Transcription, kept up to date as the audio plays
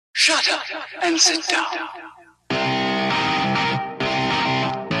Shut up and sit down.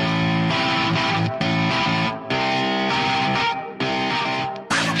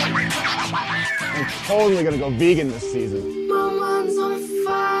 I'm totally gonna go vegan this season. My mind's on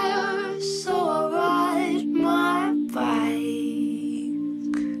fire, so I ride my bike.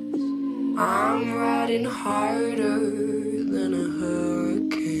 I'm riding harder than a hurricane.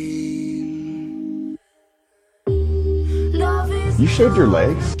 Love is You shaved your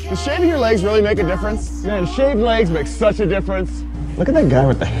legs? Does shaving your legs really make a difference? Man, shaved legs make such a difference. Look at that guy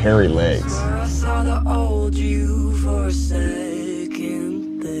with the hairy legs. I saw the old you for a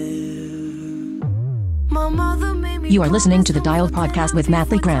second there. My mother made me. You are listening to the Dialed Podcast with Matt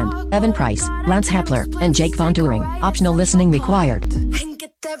Lee Grand, Evan Price, Lance Hepler, and Jake Von During. Optional listening required. And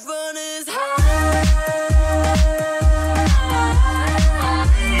get that runners high.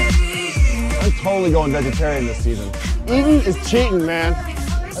 I'm totally going vegetarian this season. Eating is cheating, man.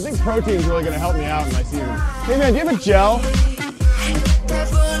 I think protein's really gonna help me out in my season. Hey man, do you have a gel?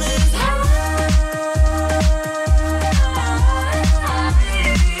 That runners high.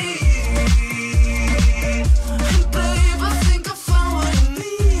 Babe, I think I found what it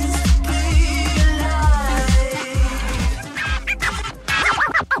means to be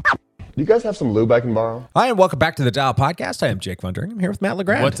alive. Do you guys have some lube I can borrow? Hi, and welcome back to the Dial Podcast. I am Jake Von During. I'm here with Matt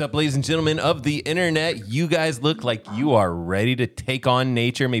LeGrand. What's up, ladies and gentlemen of the internet? You guys look like you are ready to take on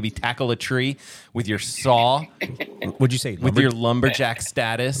nature, maybe tackle a tree with your saw, Would you say with your lumberjack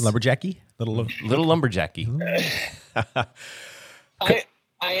status. lumberjacky? Little lumberjacky. I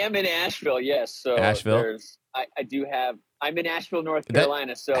am in Asheville, yes. So Asheville? I do have. I'm in Asheville, North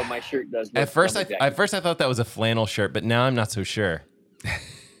Carolina, so my shirt does. At first I thought that was a flannel shirt, but now I'm not so sure.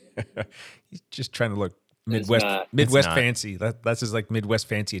 He's just trying to look It's Midwest not. Midwest It's not. fancy. That's his like Midwest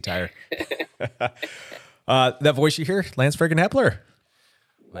fancy attire. That voice you hear, Lance friggin' Hepler.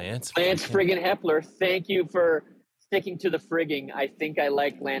 Lance friggin' Hepler. Thank you for sticking to the frigging. I think I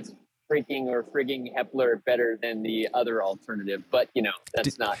like Lance freaking or frigging Hepler better than the other alternative, but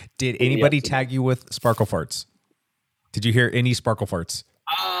that's not. Did anybody Yes. tag you with sparkle farts? Did you hear any sparkle farts?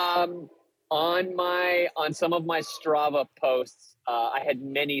 On some of my Strava posts, I had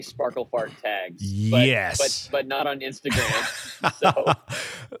many sparkle fart tags. Yes. but not on Instagram. So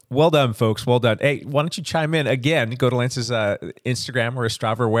Well done, folks. Well done. Hey, why don't you chime in again? Go to Lance's Instagram or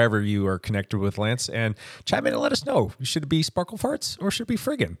Strava or wherever you are connected with Lance and chime in and let us know. Should it be sparkle farts or should it be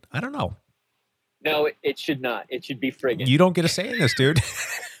friggin'? I don't know. no, it should not. It should be friggin'. You don't get a say in this, dude.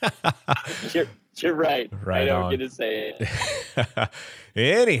 You're right. Right I don't on. get to say it.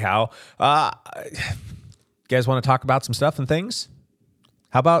 Anyhow, you guys want to talk about some stuff and things?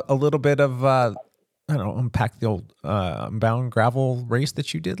 How about a little bit of, unpack the old Unbound gravel race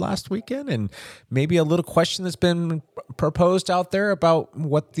that you did last weekend and maybe a little question that's been proposed out there about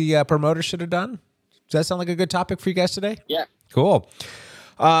what the promoter should have done? Does that sound like a good topic for you guys today? Yeah. Cool.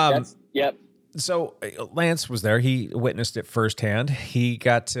 Yep. So Lance was there. He witnessed it firsthand. He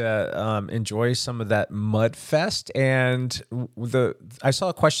got to enjoy some of that mud fest. And I saw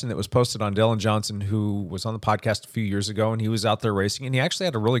a question that was posted on Dylan Johnson, who was on the podcast a few years ago, and he was out there racing, and he actually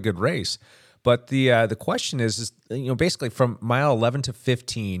had a really good race. But the question is basically from mile 11 to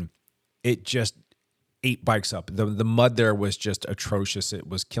 15, it just ate bikes up. The mud there was just atrocious. It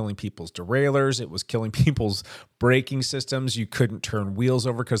was killing people's derailleurs. It was killing people's braking systems. You couldn't turn wheels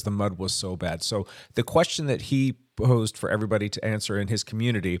over because the mud was so bad. So the question that he posed for everybody to answer in his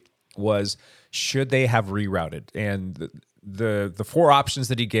community was, should they have rerouted? And the four options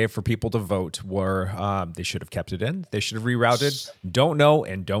that he gave for people to vote were they should have kept it in, they should have rerouted, don't know,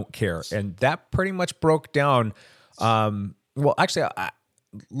 and don't care. And that pretty much broke down.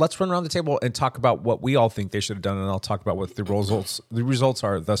 Let's run around the table and talk about what we all think they should have done, and I'll talk about what the results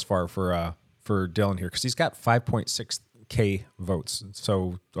are thus far for Dylan here, because he's got 5.6K votes,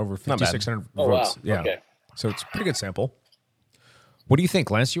 so over 5,600 votes. Wow. Yeah, Okay. So it's a pretty good sample. What do you think,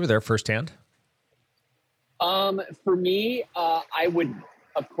 Lance? You were there firsthand. For me, I would,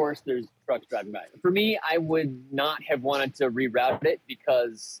 of course, there's trucks driving by. For me, I would not have wanted to reroute it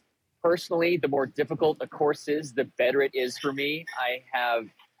because personally, the more difficult a course is, the better it is for me.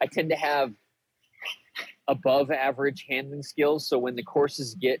 I tend to have above average handling skills. So when the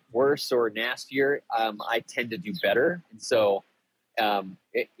courses get worse or nastier, I tend to do better. And so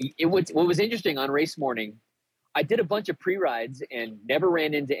what was interesting on race morning, I did a bunch of pre-rides and never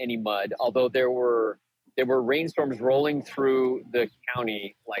ran into any mud, although there were rainstorms rolling through the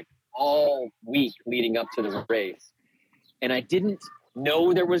county like all week leading up to the race. And I didn't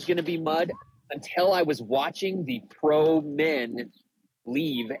know there was going to be mud until I was watching the pro men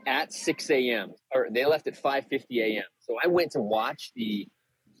leave at 6 a.m. or they left at 5:50 a.m. So I went to watch the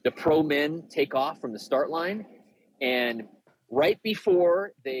the pro men take off from the start line, and right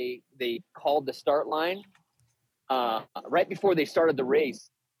before they called the start line, right before they started the race,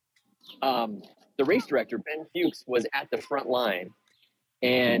 the race director, Ben Fuchs, was at the front line,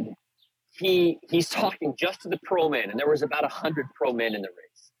 and he's talking just to the pro men, and there was about 100 pro men in the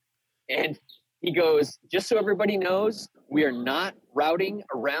race. And he goes, just so everybody knows, we are not routing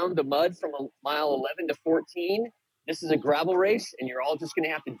around the mud from mile 11 to 14. This is a gravel race, and you're all just going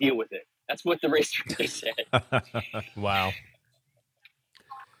to have to deal with it. That's what the race director said. Wow.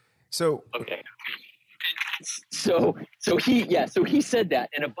 So Okay. So he said that,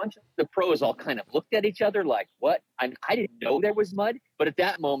 and a bunch of the pros all kind of looked at each other like, what? I didn't know there was mud, but at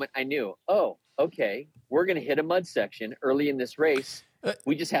that moment I knew, oh, okay, we're going to hit a mud section early in this race.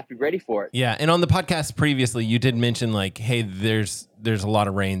 We just have to be ready for it. Yeah, and on the podcast previously, you did mention like, hey, there's a lot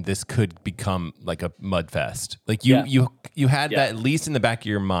of rain. This could become like a mud fest. Like you had that at least in the back of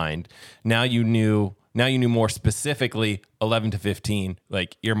your mind. Now you knew more specifically 11 to 15.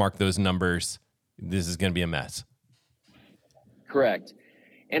 Like earmark those numbers. This is going to be a mess. Correct.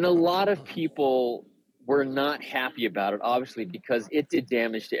 And a lot of people were not happy about it, obviously, because it did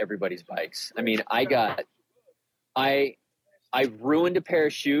damage to everybody's bikes. I mean, I ruined a pair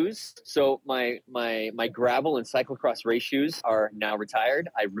of shoes. So my gravel and cyclocross race shoes are now retired.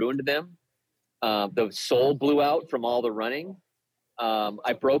 I ruined them. The sole blew out from all the running.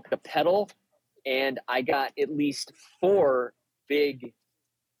 I broke the pedal, and I got at least 4 big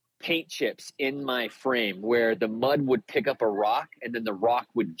paint chips in my frame where the mud would pick up a rock, and then the rock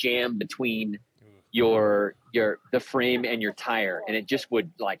would jam between the frame and your tire, and it just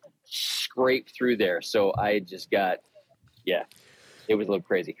would like scrape through there. So I just got, it was a little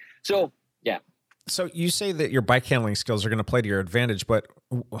crazy. So, yeah. So you say that your bike handling skills are going to play to your advantage, but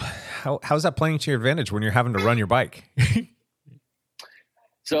how's that playing to your advantage when you're having to run your bike?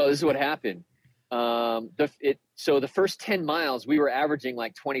 So this is what happened. So the first 10 miles, we were averaging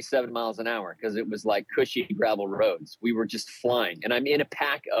like 27 miles an hour because it was like cushy gravel roads. We were just flying. And I'm in a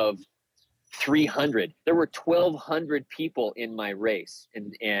pack of 300. There were 1,200 people in my race.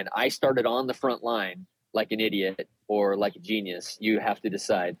 And I started on the front line like an idiot or like a genius. You have to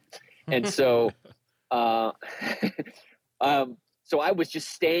decide. And so, so I was just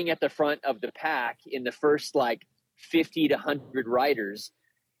staying at the front of the pack in the first like 50 to 100 riders.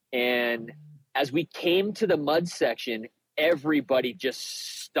 And as we came to the mud section, everybody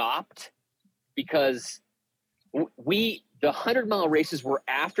just stopped because the 100-mile races were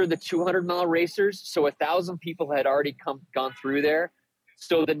after the 200-mile racers. So 1,000 people had already gone through there.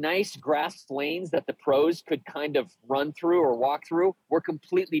 So the nice grass lanes that the pros could kind of run through or walk through were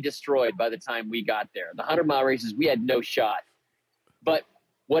completely destroyed by the time we got there. The 100-mile races, we had no shot. But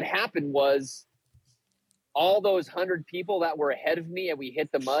what happened was all those 100 people that were ahead of me and we hit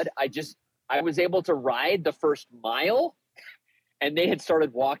the mud, I was able to ride the first mile, and they had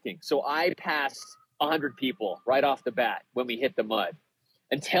started walking. So I passed 100 people right off the bat when we hit the mud,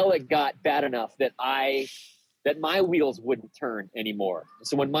 until it got bad enough that my wheels wouldn't turn anymore.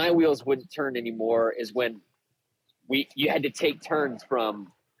 So when my wheels wouldn't turn anymore is when you had to take turns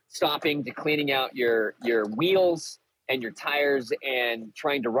from stopping to cleaning out your wheels and your tires and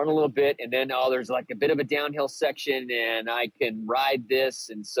trying to run a little bit. And then, there's like a bit of a downhill section and I can ride this.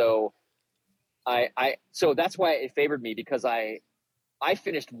 And so so that's why it favored me, because I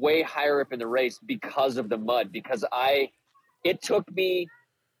finished way higher up in the race because of the mud, because it took me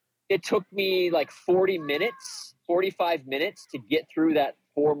like 45 minutes to get through that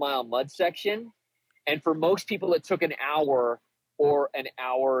 4-mile mud section. And for most people, it took an hour or an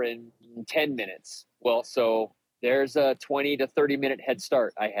hour and 10 minutes. Well, so there's a 20 to 30 minute head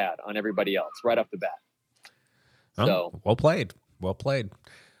start I had on everybody else right off the bat. So well played.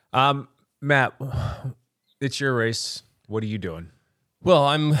 Matt, it's your race. What are you doing? Well,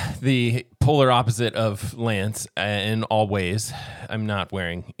 I'm the polar opposite of Lance in all ways. I'm not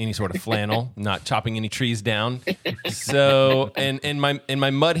wearing any sort of flannel, not chopping any trees down. So, and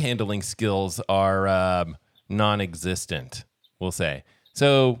my mud handling skills are non-existent, we'll say.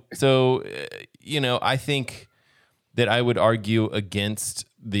 So I think that I would argue against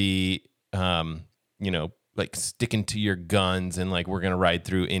the like sticking to your guns and like, we're going to ride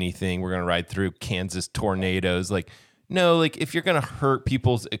through anything. We're going to ride through Kansas tornadoes. Like, no, like if you're going to hurt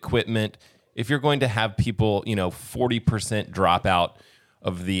people's equipment, if you're going to have people, 40% drop out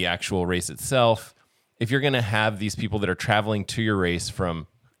of the actual race itself, if you're going to have these people that are traveling to your race from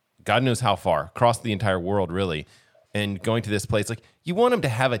God knows how far, across the entire world, really, and going to this place, like you want them to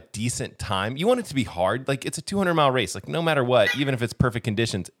have a decent time. You want it to be hard. Like it's a 200-mile race. Like no matter what, even if it's perfect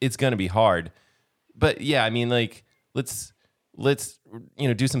conditions, it's going to be hard. But yeah, I mean, like let's let's,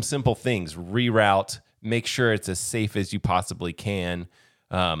 do some simple things, reroute, make sure it's as safe as you possibly can.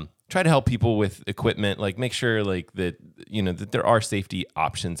 Try to help people with equipment, like make sure like that, that there are safety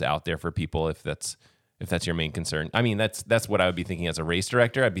options out there for people if that's your main concern. I mean, that's what I would be thinking as a race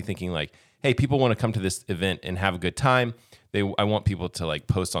director. I'd be thinking like, hey, people want to come to this event and have a good time. I want people to like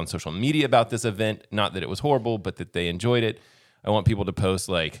post on social media about this event, not that it was horrible, but that they enjoyed it. I want people to post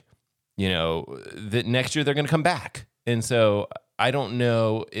like, that next year they're going to come back. And so I don't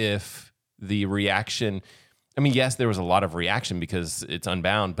know if the reaction, I mean, yes, there was a lot of reaction because it's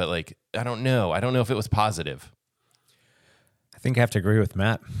Unbound, but like, I don't know. I don't know if it was positive. I think I have to agree with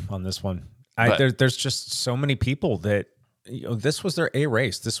Matt on this one. There's just so many people that, this was their A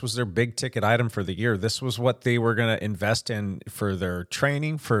race. This was their big ticket item for the year. This was what they were going to invest in for their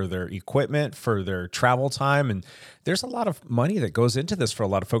training, for their equipment, for their travel time. And there's a lot of money that goes into this for a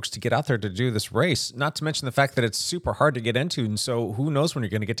lot of folks to get out there to do this race, not to mention the fact that it's super hard to get into. And so who knows when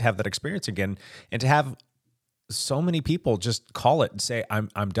you're going to get to have that experience again, and to have so many people just call it and say,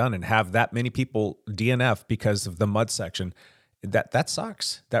 I'm done, and have that many people DNF because of the mud section. That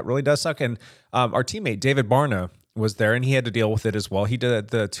sucks. That really does suck. And our teammate, David Barna, was there, and he had to deal with it as well. He did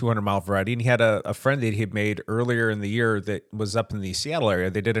the 200-mile variety, and he had a friend that he had made earlier in the year that was up in the Seattle area.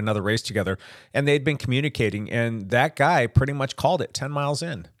 They did another race together, and they'd been communicating, and that guy pretty much called it 10 miles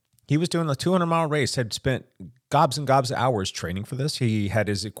in. He was doing the 200-mile race, had spent gobs and gobs of hours training for this. He had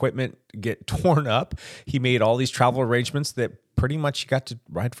his equipment get torn up. He made all these travel arrangements that pretty much he got to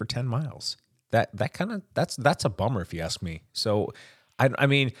ride for 10 miles. That's a bummer if you ask me. So, I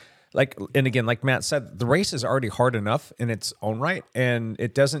mean, and again, like Matt said, the race is already hard enough in its own right, and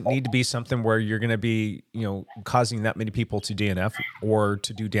it doesn't need to be something where you're going to be, causing that many people to DNF or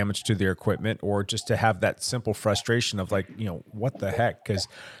to do damage to their equipment, or just to have that simple frustration of like, what the heck? Because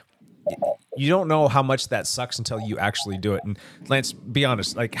you don't know how much that sucks until you actually do it. And Lance, be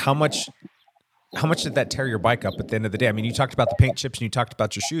honest, like how much did that tear your bike up at the end of the day? I mean, you talked about the paint chips and you talked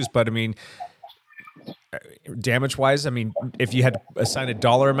about your shoes, but I mean, damage wise, I mean, if you had to assign a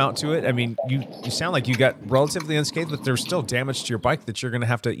dollar amount to it, I mean, you sound like you got relatively unscathed, but there's still damage to your bike that you're going to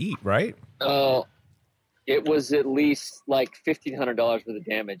have to eat, right? It was at least like $1,500 worth of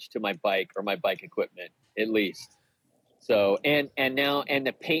damage to my bike or my bike equipment, at least. So, and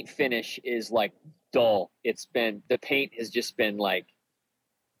the paint finish is like dull. The paint has just been like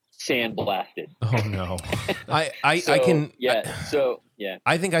sandblasted. Oh no. I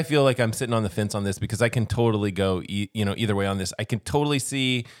think I feel like I'm sitting on the fence on this because I can totally go, either way on this. I can totally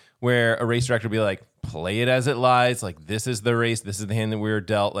see where a race director would be like, play it as it lies. Like, this is the race. This is the hand that we were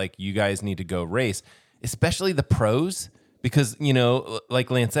dealt. Like, you guys need to go race, especially the pros. Because, like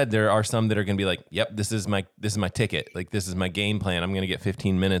Lance said, there are some that are going to be like, yep, this is my ticket. Like, this is my game plan. I'm going to get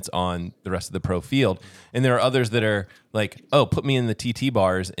 15 minutes on the rest of the pro field. And there are others that are like, oh, put me in the TT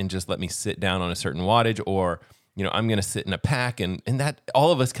bars and just let me sit down on a certain wattage, or, I'm going to sit in a pack. And that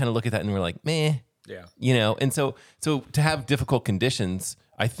all of us kind of look at that and we're like, meh. Yeah. And so to have difficult conditions,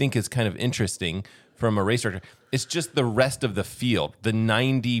 I think is kind of interesting from a race director. It's just the rest of the field, the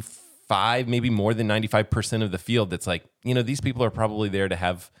 95, maybe more than 95% of the field that's like, these people are probably there to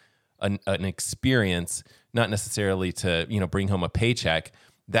have an experience, not necessarily to, bring home a paycheck.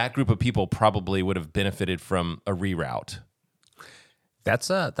 That group of people probably would have benefited from a reroute. That's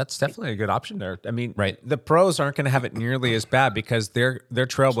definitely a good option there. I mean, right. The pros aren't going to have it nearly as bad because they're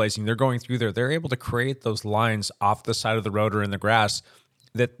trailblazing. They're going through there. They're able to create those lines off the side of the road or in the grass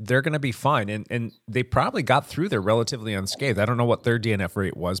that they're going to be fine. And they probably got through there relatively unscathed. I don't know what their DNF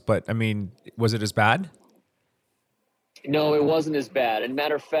rate was, but I mean, was it as bad? No, it wasn't as bad. And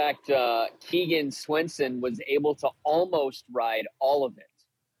matter of fact, Keegan Swenson was able to almost ride all of it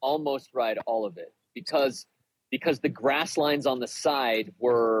because the grass lines on the side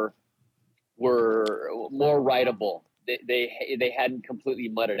were more rideable. They hadn't completely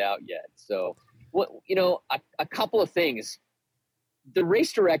mudded out yet. So, a couple of things. The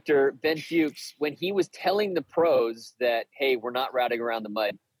race director, Ben Fuchs, when he was telling the pros that, hey, we're not routing around the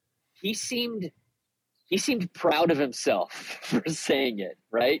mud, he seemed proud of himself for saying it,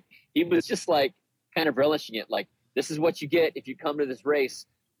 right? He was just like kind of relishing it. Like, this is what you get if you come to this race.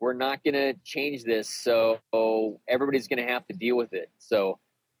 We're not going to change this. So everybody's going to have to deal with it. So,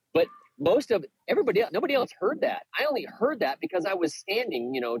 but nobody else heard that. I only heard that because I was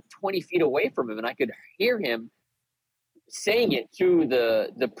standing, 20 feet away from him, and I could hear him saying it to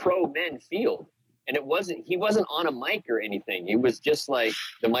the pro men field. And he wasn't on a mic or anything. It was just like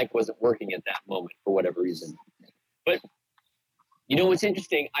the mic wasn't working at that moment for whatever reason. But what's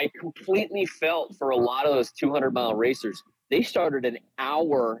interesting? I completely felt for a lot of those 200-mile racers. They started an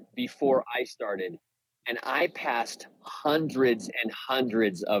hour before I started. and I passed hundreds and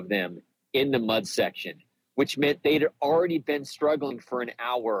hundreds of them in the mud section, which meant they'd already been struggling for an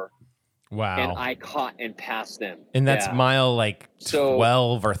hour. Wow. And I caught and passed them. And that's mile like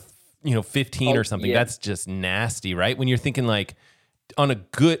 12 or 15 or something. Yeah. That's just nasty, right? When you're thinking like on a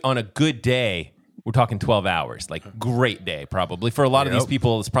good day, we're talking 12 hours, like great day probably. For a lot of these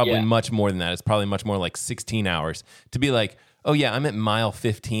people, it's probably much more than that. It's probably much more like 16 hours. To be like, oh yeah, I'm at mile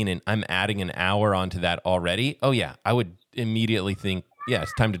 15 and I'm adding an hour onto that already. Oh yeah, I would immediately think, yeah,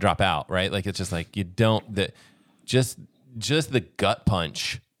 it's time to drop out, right? Like it's just like just the gut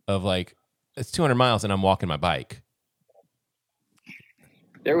punch of like, it's 200 miles and I'm walking my bike.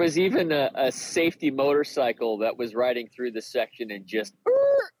 There was even a safety motorcycle that was riding through the section and just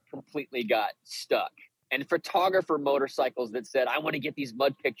completely got stuck. And photographer motorcycles that said, I want to get these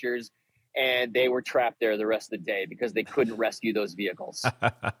mud pictures. And they were trapped there the rest of the day because they couldn't rescue those vehicles.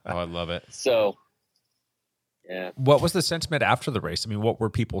 Oh, I love it. So, yeah. What was the sentiment after the race? I mean, what were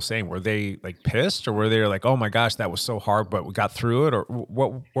people saying? Were they like pissed, or were they like, oh my gosh, that was so hard, but we got through it? Or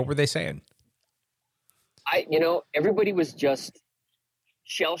what were they saying? Everybody was just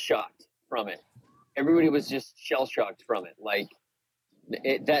shell-shocked from it. Everybody was just shell-shocked from it. Like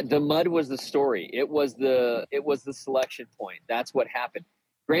that the mud was the story. It was the selection point. That's what happened.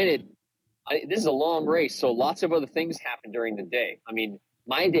 Granted, this is a long race, so lots of other things happened during the day. I mean,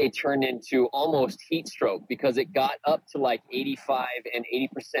 my day turned into almost heat stroke because it got up to like 85 and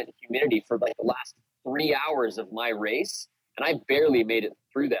 80% humidity for like the last 3 hours of my race, and I barely made it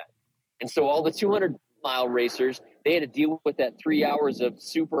through that. And so all the 200-mile racers, they had to deal with that 3 hours of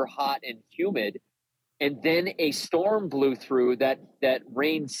super hot and humid, and then a storm blew through that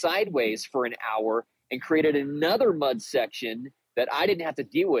rained sideways for an hour and created another mud section that I didn't have to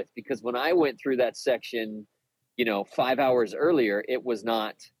deal with, because when I went through that section, 5 hours earlier, it was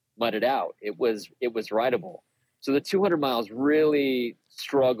not mudded out. It was rideable. So the 200 miles really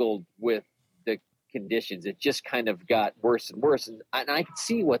struggled with the conditions. It just kind of got worse and worse. And I could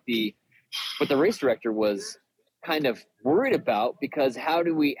see what the race director was kind of worried about, because how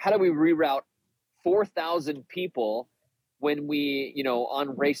do we reroute 4,000 people when we,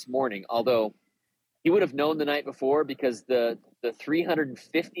 on race morning, although he would have known the night before, because the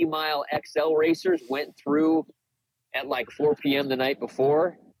 350 mile XL racers went through at like 4 p.m. the night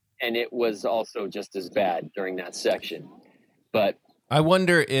before, and it was also just as bad during that section. But I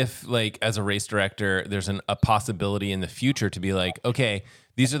wonder if, like, as a race director, there's a possibility in the future to be like, okay,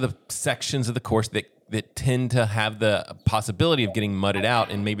 these are the sections of the course that tend to have the possibility of getting mudded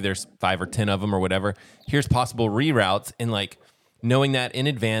out, and maybe there's 5 or 10 of them or whatever. Here's possible reroutes, and like knowing that in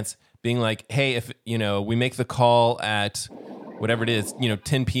advance, being like, hey, if we make the call at whatever it is,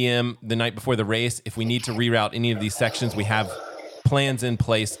 10 p.m. the night before the race, if we need to reroute any of these sections, we have plans in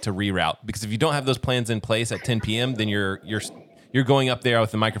place to reroute. Because if you don't have those plans in place at 10 p.m., then you're going up there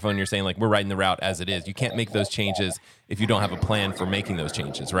with the microphone and you're saying, like, we're riding the route as it is. You can't make those changes if you don't have a plan for making those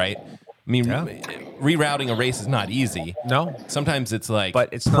changes, right? I mean, rerouting a race is not easy. No. Sometimes it's like But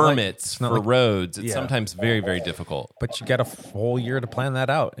it's permits not for like- roads. It's Yeah. sometimes very, very difficult. But you got a whole year to plan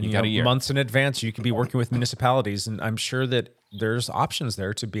that out. And You got a year. Months in advance, you can be working with municipalities. And I'm sure that there's options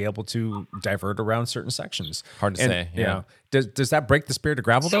there to be able to divert around certain sections. Hard to say, yeah. Does that break the spirit of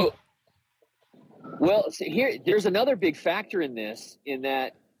gravel, though? Well, so there's another big factor in this, in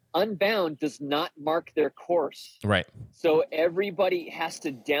that Unbound does not mark their course. Right. So everybody has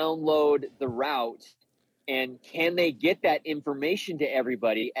to download the route, and can they get that information to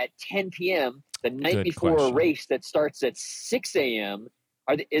everybody at 10 p.m. the night Good before question. a race that starts at 6 a.m.?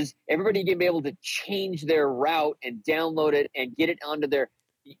 Is everybody going to be able to change their route and download it and get it onto their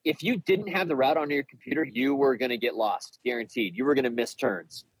 – if you didn't have the route on your computer, you were going to get lost, guaranteed. You were going to miss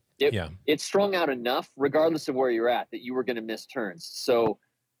turns. It's strung out enough, regardless of where you're at, that you were going to miss turns. So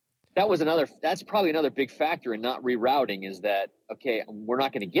that's probably another big factor in not rerouting, is that, okay, we're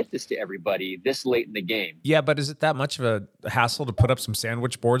not going to get this to everybody this late in the game. Yeah, but is it that much of a hassle to put up some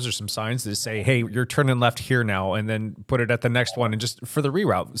sandwich boards or some signs that say, hey, you're turning left here now, and then put it at the next one, and just for the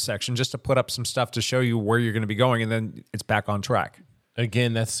reroute section, just to put up some stuff to show you where you're going to be going, and then it's back on track?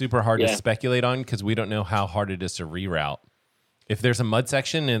 Again, that's super hard to speculate on, because we don't know how hard it is to reroute. If there's a mud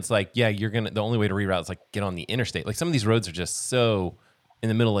section and it's like, yeah, the only way to reroute is like get on the interstate. Like some of these roads are just so in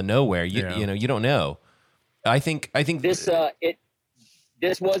the middle of nowhere. You don't know. I think This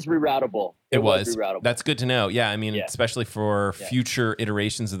was reroutable. It was reroutable. That's good to know. Yeah, I mean, especially for future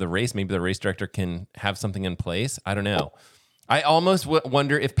iterations of the race, maybe the race director can have something in place. I don't know. I almost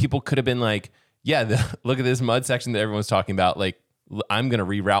wonder if people could have been like, yeah, look at this mud section that everyone's talking about. Like, I'm going to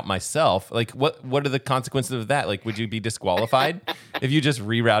reroute myself. Like, what are the consequences of that? Like, would you be disqualified if you just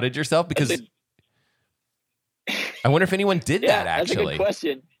rerouted yourself? Because I wonder if anyone did that That's a actually. good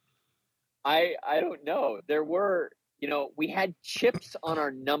question. I don't know. There were, we had chips on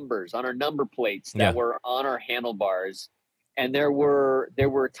our numbers, on our number plates that were on our handlebars, and there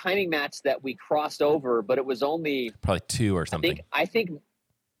were timing mats that we crossed over, but it was only Probably 2 or something. I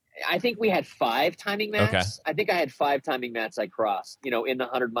think we had 5 timing mats. Okay. I think I had 5 timing mats I crossed, in the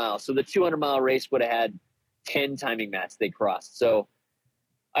 100 miles. So the 200-mile race would have had 10 timing mats they crossed. So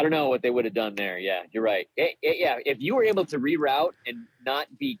I don't know what they would have done there. Yeah, you're right. Yeah, if you were able to reroute and not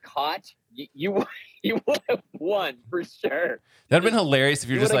be caught, you would have won for sure. That'd have been hilarious if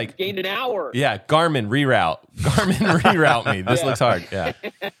you're just like gained an hour. Yeah, Garmin reroute me. This looks hard. Yeah.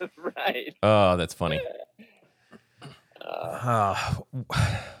 Right. Oh, that's funny.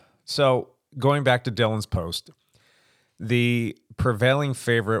 So going back to Dylan's post, the prevailing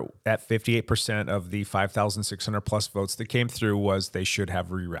favorite at 58% of the 5,600 plus votes that came through was they should have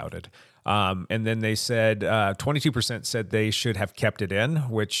rerouted. And then they said 22% said they should have kept it in,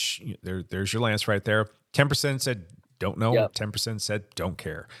 which there's your Lance right there. 10% said don't know. Yep. 10% said don't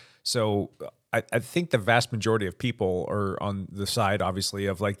care. So I think the vast majority of people are on the side, obviously,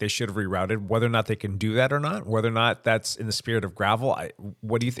 of like they should have rerouted. Whether or not they can do that or not, whether or not that's in the spirit of gravel,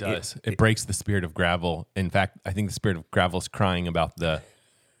 what do you think? It breaks the spirit of gravel. In fact, I think the spirit of gravel is crying about the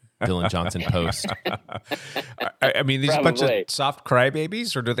Dylan Johnson post. I mean, these Probably. bunch of soft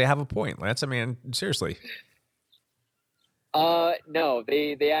crybabies, or do they have a point, Lance? I mean, seriously. No,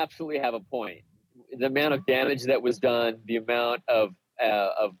 they absolutely have a point. The amount of damage that was done, the amount of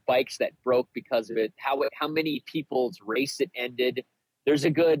bikes that broke because of it, how many people's race it ended. There's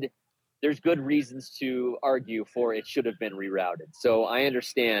good reasons to argue for it should have been rerouted. So I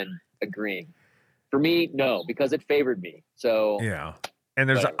understand agreeing. For me, no, because it favored me. So Yeah. And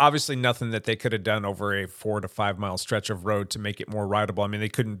there's whatever. obviously nothing that they could have done over a 4 to 5 mile stretch of road to make it more rideable. I mean, they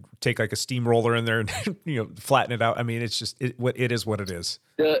couldn't take like a steamroller in there and flatten it out. I mean, it's just it is what it is.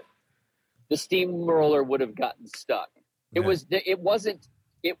 The steamroller would have gotten stuck. It wasn't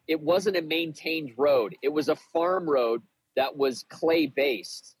a maintained road. It was a farm road that was clay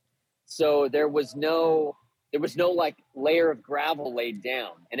based. So there was no like layer of gravel laid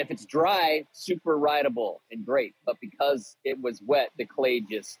down. And if it's dry, super rideable and great. But because it was wet, the clay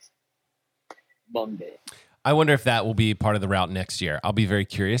just bummed it. I wonder if that will be part of the route next year. I'll be very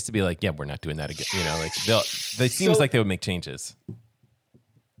curious to be like, yeah, we're not doing that again. They seems like they would make changes.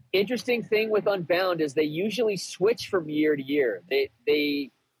 Interesting thing with Unbound is they usually switch from year to year. They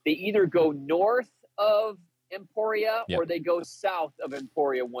either go north of Emporia or they go south of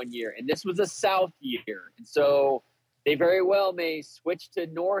Emporia one year. And this was a south year. And so they very well may switch to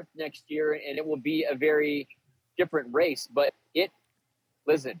north next year and it will be a very different race. But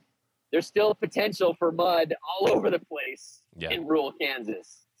listen, there's still potential for mud all over the place in rural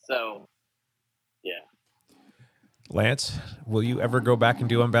Kansas. So, yeah. Lance, will you ever go back and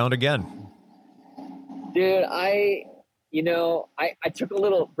do Unbound again? Dude, Brandon took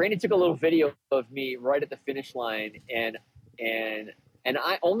a little video of me right at the finish line and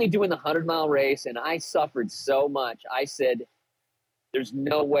I only doing the 100-mile race, and I suffered so much. I said, there's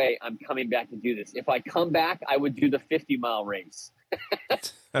no way I'm coming back to do this. If I come back, I would do the 50-mile race,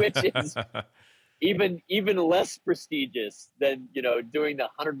 which is even less prestigious than, doing the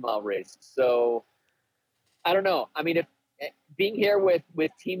 100-mile race. So I don't know. I mean, if being here with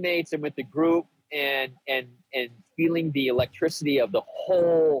teammates and with the group and feeling the electricity of the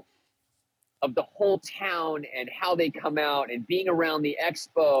whole town and how they come out and being around the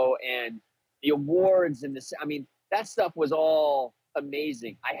expo and the awards and this, I mean, that stuff was all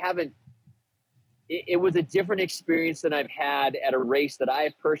amazing. It was a different experience than I've had at a race that I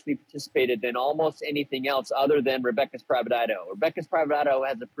have personally participated in almost anything else other than Rebecca's Private Idaho. Rebecca's Private Idaho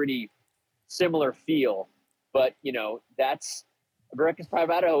has a pretty similar feel, but Rebecca's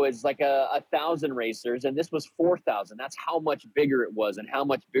Private Idaho is like 1,000 racers, and this was 4,000. That's how much bigger it was and how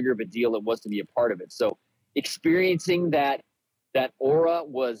much bigger of a deal it was to be a part of it. So experiencing that aura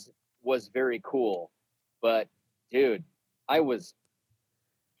was very cool. But dude, I was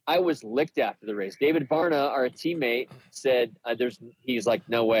licked after the race. David Varna, our teammate, said, he's like,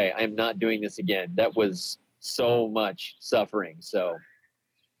 no way, I'm not doing this again. That was so much suffering. So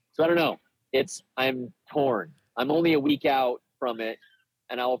I don't know. I'm torn. I'm only a week out from it,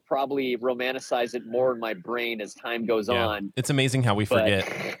 and I will probably romanticize it more in my brain as time goes on. It's amazing how we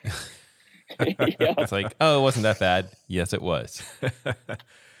forget. It's like, oh, it wasn't that bad. Yes, it was.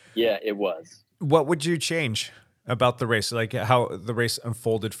 Yeah, it was. What would you change about the race? Like how the race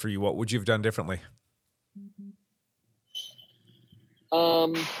unfolded for you? What would you have done differently?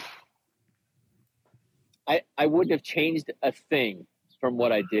 I wouldn't have changed a thing. from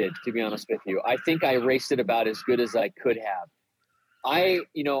what I did, to be honest with you. I think I raced it about as good as I could have.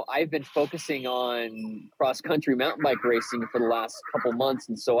 I've been focusing on cross-country mountain bike racing for the last couple months,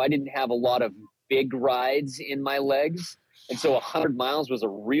 and so I didn't have a lot of big rides in my legs, and so 100 miles was a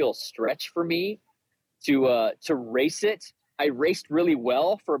real stretch for me to race it. I raced really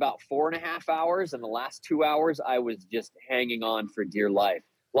well for about 4.5 hours, and the last 2 hours I was just hanging on for dear life.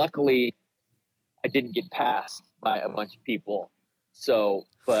 Luckily, I didn't get passed by a bunch of people,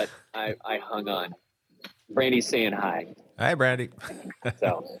 but I hung on. Brandy's saying hi. Hi, Brandy.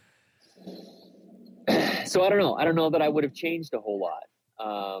 So I don't know. I don't know that I would have changed a whole lot.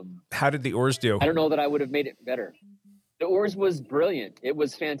 How did the oars do? I don't know that I would have made it better. The oars was brilliant. It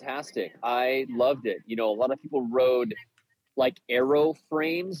was fantastic. I loved it. A lot of people rode like aero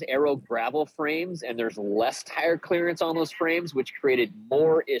gravel frames, and there's less tire clearance on those frames, which created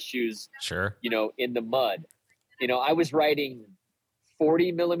more issues. Sure. In the mud. I was riding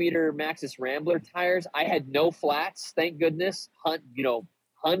 40 millimeter Maxxis Rambler tires. I had no flats, thank goodness.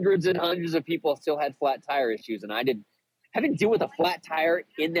 Hundreds and hundreds of people still had flat tire issues, and I didn't. Having to deal with a flat tire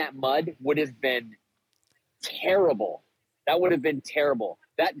in that mud would have been terrible. That would have been terrible.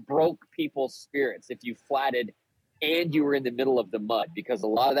 That broke people's spirits if you flatted and you were in the middle of the mud, because a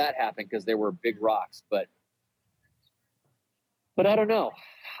lot of that happened because there were big rocks. But I don't know.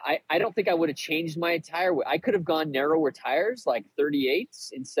 I don't think I would have changed my tire. I could have gone narrower tires, like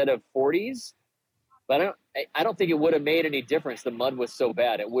 38s instead of 40s. But I don't think it would have made any difference. The mud was so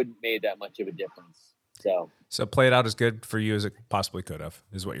bad, it wouldn't made that much of a difference. So play it out as good for you as it possibly could have,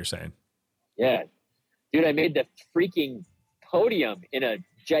 is what you're saying. Yeah. Dude, I made the freaking podium in a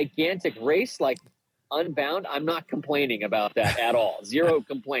gigantic race like Unbound. I'm not complaining about that at all. Zero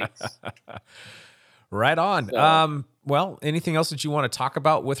complaints. Right on. So, well, anything else that you want to talk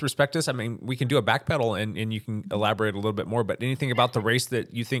about with respect to this? I mean, we can do a back pedal and you can elaborate a little bit more, but anything about the race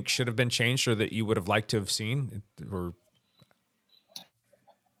that you think should have been changed or that you would have liked to have seen? Or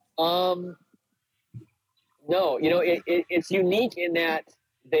no, it's unique in that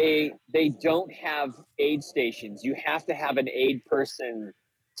they don't have aid stations. You have to have an aid person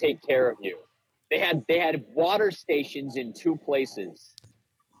take care of you. They had water stations in 2 places.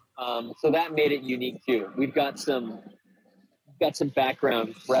 So that made it unique too. We've got some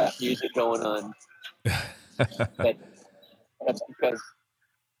background rap music going on. But that's because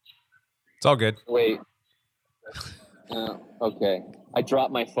it's all good. Wait. Okay. I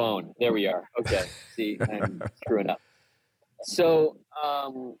dropped my phone. There we are. Okay. See, I'm screwing up. So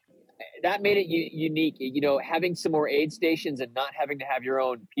that made it unique. Having some more aid stations and not having to have your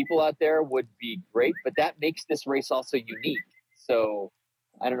own people out there would be great, but that makes this race also unique. So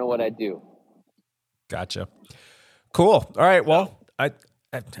I don't know what I'd do. Gotcha. Cool. All right. Well,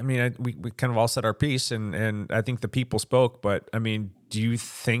 we kind of all said our piece, and I think the people spoke. But I mean, do you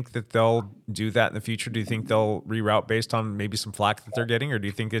think that they'll do that in the future? Do you think they'll reroute based on maybe some flack that they're getting, or do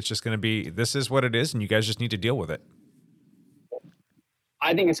you think it's just going to be this is what it is, and you guys just need to deal with it?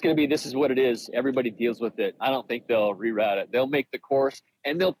 I think it's going to be this is what it is. Everybody deals with it. I don't think they'll reroute it. They'll make the course,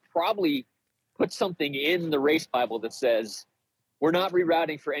 and they'll probably put something in the race Bible that says, we're not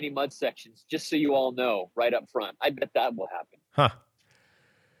rerouting for any mud sections, just so you all know right up front. I bet that will happen. Huh.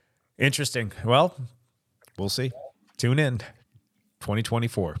 Interesting. Well, we'll see. Tune in.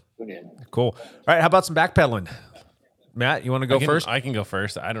 2024. Tune in. Cool. All right. How about some backpedaling? Matt, you want to go first? I can go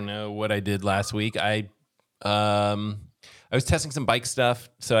first. I don't know what I did last week. I was testing some bike stuff,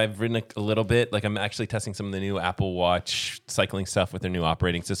 so I've ridden a little bit. Like I'm actually testing some of the new Apple Watch cycling stuff with their new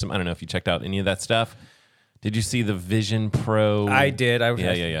operating system. I don't know if you checked out any of that stuff. Did you see the Vision Pro? I did.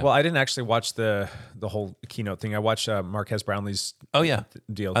 Yeah. Well, I didn't actually watch the whole keynote thing. I watched Marquez Brownlee's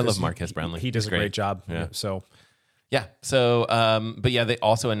deal. I love Marquez Brownlee. He does a great job. Yeah. So, but yeah, they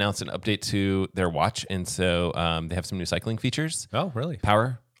also announced an update to their watch. And so they have some new cycling features. Oh, really?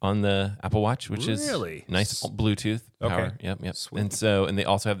 Power on the Apple Watch, which is nice Bluetooth power. Okay. Yep. Sweet. And they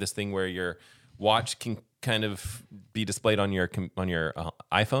also have this thing where your watch can kind of be displayed on your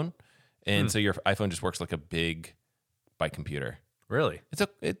iPhone. And so your iPhone just works like a big bike computer. Really?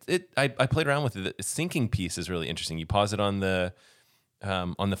 I played around with it. The syncing piece is really interesting. You pause it on the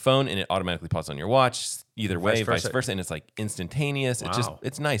phone and it automatically pauses on your watch. Either way, vice versa, and it's like instantaneous. Wow.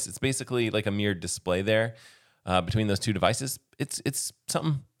 It's nice. It's basically like a mirrored display there between those two devices. It's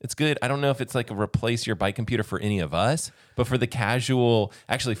something. It's good. I don't know if it's like a replace your bike computer for any of us, but for the casual,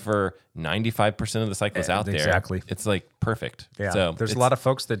 actually for 95% of the cyclists out there, exactly, it's like perfect. Yeah. So there's a lot of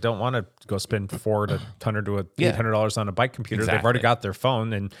folks that don't want to go spend $400 to $800 on a bike computer. Exactly. They've already got their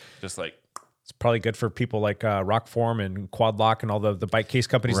phone and just like It's probably good for people like Rockform and Quad Lock and all the bike case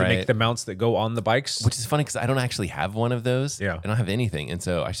companies that make Right. the mounts that go on the bikes. Which is funny because I don't actually have one of those. Yeah. I don't have anything. And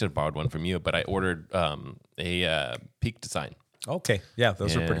so I should have borrowed one from you, but I ordered a Peak Design. Okay. Yeah,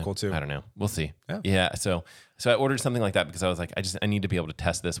 those are pretty Yeah, cool too. I don't know. We'll see. Yeah. Yeah. So I ordered something like that because I was like, I need to be able to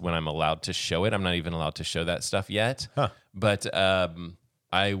test this when I'm allowed to show it. I'm not even allowed to show that stuff yet. Huh. But I'm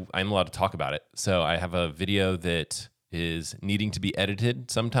allowed to talk about it. So I have a video that is needing to be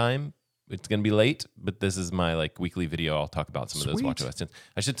edited sometime. It's going to be late, but this is my like weekly video. I'll talk about some of those Sweet. watch questions.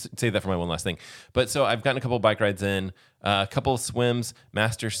 I should say that for my one last thing. But so I've gotten a couple of bike rides in, a couple of swims,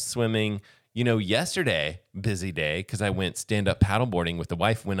 master swimming. You know, yesterday, busy day, because I went stand-up paddleboarding with the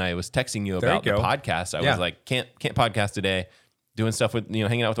wife when I was texting you There about you the go. podcast. I Yeah. was like, can't podcast today. Doing stuff with,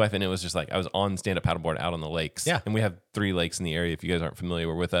 hanging out with the wife. And it was just like, I was on stand-up paddleboard out on the lakes. Yeah. And we have 3 lakes in the area if you guys aren't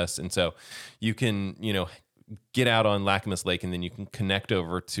familiar with us. And so you can, get out on Lacamas Lake and then you can connect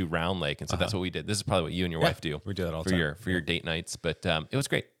over to Round Lake. And so that's what we did. This is probably what you and your wife do. we do that all the for time. your date nights. But it was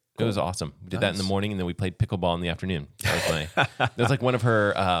great. It was awesome. We did that in the morning and then we played pickleball in the afternoon. That was like one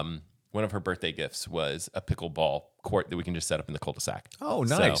of her birthday gifts was a pickleball court that we can just set up in the cul-de-sac. Oh,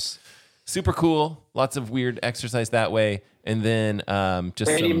 So, nice. super cool. Lots of weird exercise that way. And then just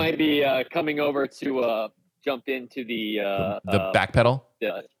Brandy some, might be coming over to jump into the back pedal.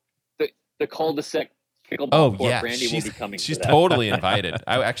 the cul-de-sac pickleball Oh court. yeah, Brandy will be coming. she's to that. totally invited.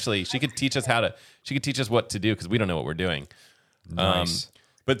 She could teach us what to do because we don't know what we're doing. Nice.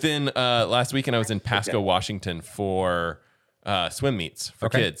 But then last weekend I was in Pasco, Washington for swim meets for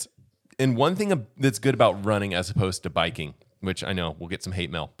Okay. kids. And one thing that's good about running as opposed to biking, which I know we'll get some hate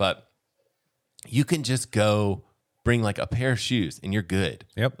mail, but you can just go bring like a pair of shoes and you're good.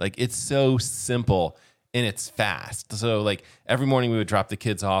 Yep. Like it's so simple and it's fast. So like every morning we would drop the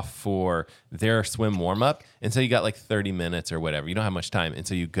kids off for their swim warm up. And so you got like 30 minutes or whatever. You don't have much time. And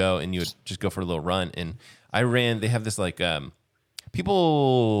so you go and you would just go for a little run. And they have this like,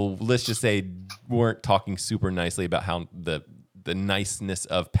 people, let's just say, weren't talking super nicely about how the niceness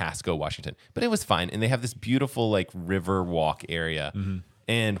of Pasco, Washington, but it was fine. And they have this beautiful like river walk area. Mm-hmm.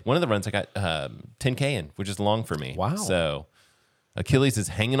 And one of the runs I got 10K in, which is long for me. Wow. So Achilles is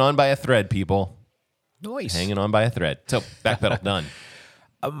hanging on by a thread, people. Nice. Hanging on by a thread. So back pedal, done.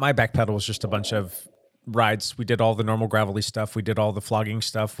 My back pedal was just a bunch of rides. We did all the normal gravelly stuff. We did all the flogging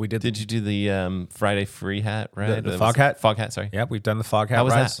stuff. We did. Did you do the Friday free hat ride? The fog hat? Fog hat, sorry. Yeah, we've done the fog hat How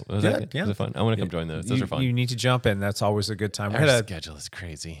was rides. that? Was Good, that good? Yeah. Was it fun? I want to come join those. Those are fun. You need to jump in. That's always a good time. We Our had a schedule is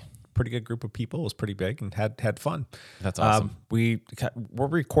crazy. pretty good group of people. It was pretty big and had fun. That's awesome. We're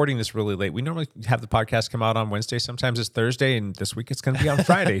recording this really late. We normally have the podcast come out on Wednesday. Sometimes it's Thursday, and this week it's going to be on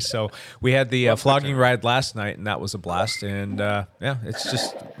Friday. So we had the flogging ride last night, and that was a blast. And it's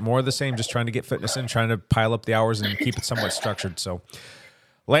just more of the same. Just trying to get fitness in, trying to pile up the hours and keep it somewhat structured. So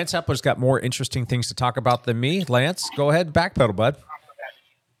Lance Hepler's got more interesting things to talk about than me. Lance, go ahead and backpedal, bud.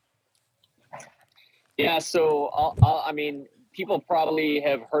 Yeah, so I mean, people probably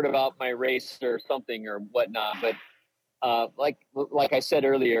have heard about my race or something or whatnot, but like I said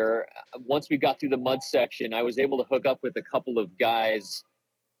earlier, once we got through the mud section, I was able to hook up with a couple of guys,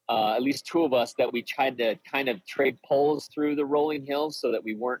 at least 2 of us, that we tried to kind of trade poles through the rolling hills so that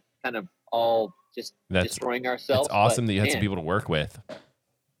we weren't kind of all just destroying ourselves. It's awesome But, that you had some man, people to work with.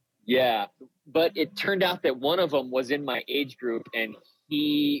 Yeah, but it turned out that one of them was in my age group, and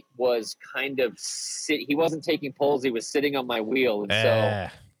he was kind of he wasn't taking poles. He was sitting on my wheel, and so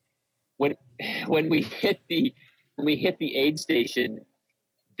when we hit the aid station,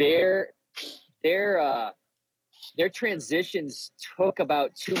 their transitions took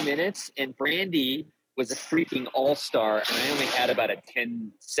about 2 minutes, and Brandy was a freaking all-star, and I only had about a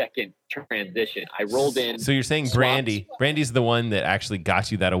 10-second transition. I rolled in. So you're saying swapped. Brandy's the one that actually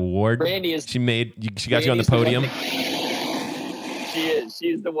got you that award? Brandy is. She got you on the Brandy's one podium? She is.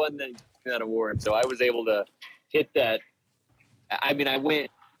 She's the one that got that award. So I was able to hit that. I mean,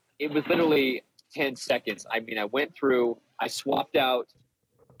 it was literally 10 seconds. I mean, I went through, I swapped out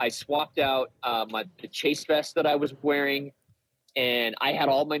the chase vest that I was wearing, and I had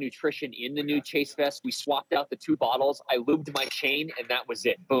all my nutrition in the new chase vest. We swapped out the 2 bottles. I lubed my chain, and that was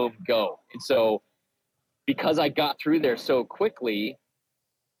it. Boom, go. And so because I got through there so quickly,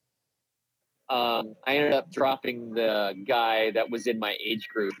 I ended up dropping the guy that was in my age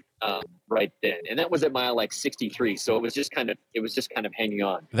group right then, and that was at mile like 63. So it was just kind of hanging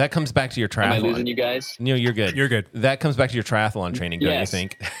on. That comes back to your triathlon. Am I losing you guys? No, you're good. You're good. That comes back to your triathlon training, don't Yes. you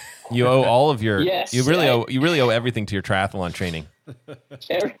think? You owe all of your. Yes. You really owe everything to your triathlon training.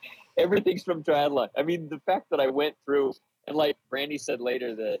 Everything's from triathlon. I mean, the fact that I went through, and like Brandy said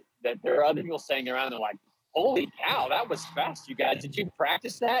later, that there are other people saying around, they're like, holy cow, that was fast, you guys. Did you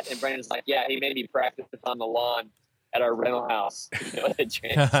practice that? And Brandon's like, yeah, he made me practice it on the lawn at our rental house, the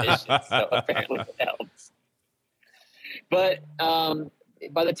transition. So apparently it helps. But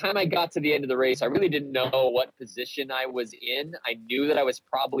by the time I got to the end of the race, I really didn't know what position I was in. I knew that I was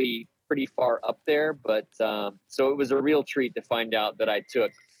probably pretty far up there, but so it was a real treat to find out that I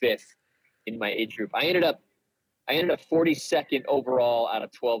took 5th in my age group. I ended up 42nd overall out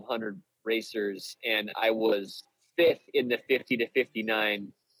of 1,200 racers, and I was 5th in the 50 to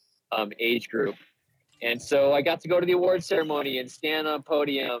 59 age group. And so I got to go to the award ceremony and stand on a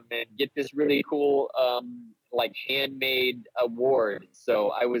podium and get this really cool, like handmade award.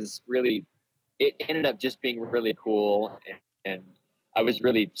 So I was really, it ended up just being really cool. And I was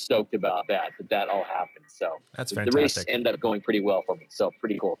really stoked about that all happened. So That's the race fantastic. ended up going pretty well for me. So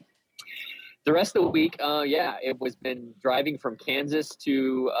pretty cool. The rest of the week, it was been driving from Kansas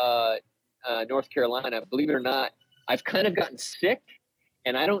to North Carolina. Believe it or not, I've kind of gotten sick.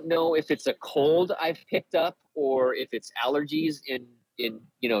 And I don't know if it's a cold I've picked up or if it's allergies in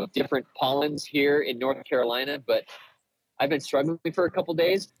different pollens here in North Carolina, but I've been struggling for a couple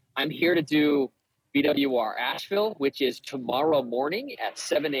days. I'm here to do BWR Asheville, which is tomorrow morning at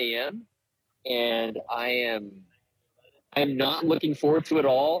 7 a.m. And I'm not looking forward to it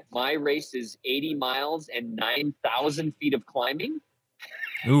all. My race is 80 miles and 9,000 feet of climbing.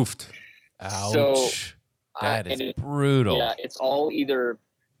 Oofed. Ouch. So, that is brutal. Yeah, it's all either,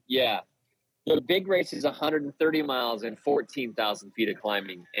 The big race is 130 miles and 14,000 feet of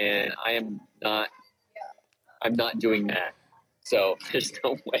climbing, and I'm not doing that. So there's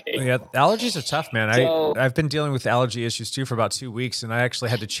no way. Yeah, allergies are tough, man. I've been dealing with allergy issues too for about 2 weeks, and I actually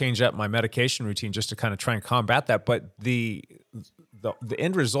had to change up my medication routine just to kind of try and combat that. But the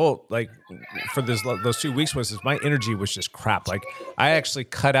end result, like for those 2 weeks, was my energy was just crap. Like I actually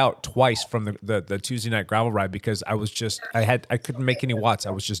cut out twice from the Tuesday night gravel ride because I couldn't make any watts. I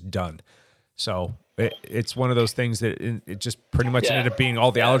was just done. So it's one of those things that it just pretty much ended up being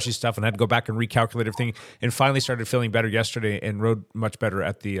all the allergy stuff, and I had to go back and recalculate everything, and finally started feeling better yesterday and rode much better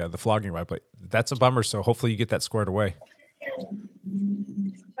at the flogging ride. But that's a bummer. So hopefully you get that squared away.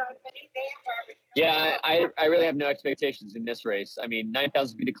 Yeah, I really have no expectations in this race. I mean,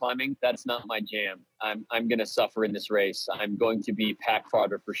 9,000 feet of climbing, that's not my jam. I'm going to suffer in this race. I'm going to be pack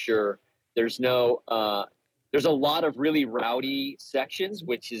fodder for sure. There's a lot of really rowdy sections,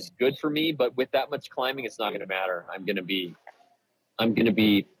 which is good for me, but with that much climbing, it's not going to matter. I'm going to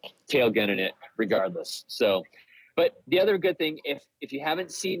be tail gunning it regardless. So, but the other good thing, if you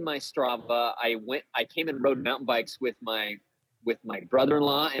haven't seen my Strava, I came and rode mountain bikes with my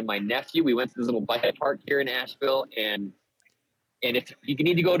brother-in-law and my nephew. We went to this little bike park here in Asheville, and if you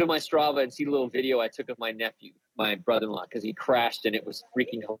need to go to my Strava and see the little video I took of my nephew, my brother-in-law, because he crashed, and it was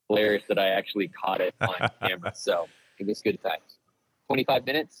freaking hilarious that I actually caught it on camera. So it was good times. 25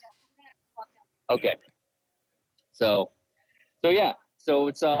 minutes. Okay. So yeah. So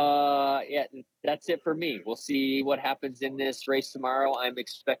it's that's it for me. We'll see what happens in this race tomorrow. I'm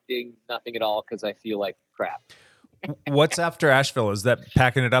expecting nothing at all because I feel like crap. What's after Asheville? Is that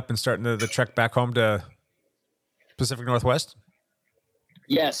packing it up and starting the trek back home to Pacific Northwest?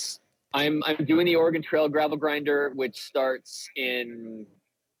 Yes, I'm doing the Oregon Trail Gravel Grinder, which starts in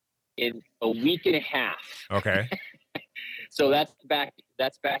a week and a half. Okay. So that's back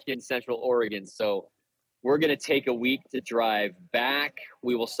in Central Oregon. So we're going to take a week to drive back.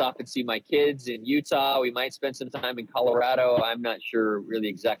 We will stop and see my kids in Utah. We might spend some time in Colorado. I'm not sure really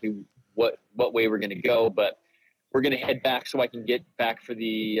exactly what way we're going to go, but we're going to head back so I can get back for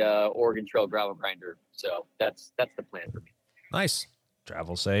the Oregon Trail Gravel Grinder. So that's the plan for me. Nice.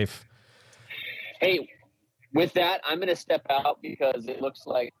 Travel safe. Hey, with that, I'm going to step out because it looks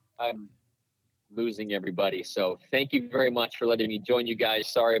like I'm losing everybody. So thank you very much for letting me join you guys.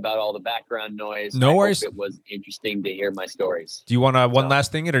 Sorry about all the background noise. No worries. It was interesting to hear my stories. Do you want one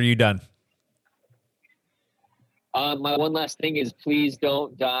last thing, or are you done? My one last thing is please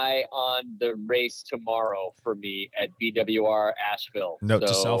don't die on the race tomorrow for me at BWR Asheville. Note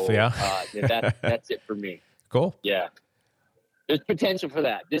to self, yeah. That's it for me. Cool. Yeah. There's potential for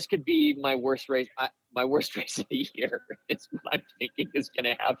that. This could be my worst race. My worst race of the year. It's what I'm thinking is going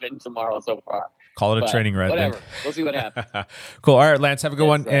to happen tomorrow so far. Call it a training ride. Whatever. Then. We'll see what happens. Cool. All right, Lance, have a good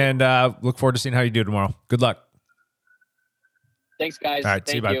one, right. and look forward to seeing how you do tomorrow. Good luck. Thanks, guys. All right,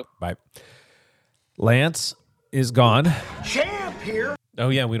 Thank see you. Bye. Lance is gone. Oh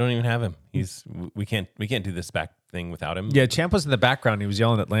yeah, we don't even have him. We can't do this back thing without him. Yeah, Champ was in the background. He was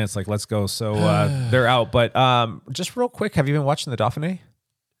yelling at Lance like, "Let's go." So they're out. But just real quick, have you been watching the Dauphiné?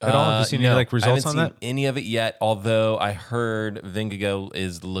 at all? Have you seen any like results on I that? haven't seen any of it yet, although I heard Vingegaard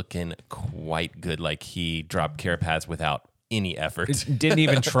is looking quite good. Like he dropped Carapaz without any effort. Didn't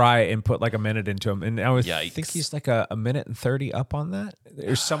even try and put like a minute into him. And I Yikes. think he's like a minute and 30 up on that.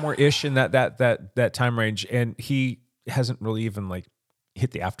 There's somewhere ish in that time range. And he hasn't really even like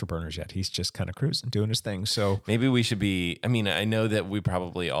hit the afterburners yet. He's just kind of cruising, doing his thing. So Maybe we should be, I mean, I know that we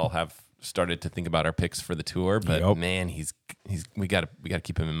probably all have started to think about our picks for the tour, but man, we got to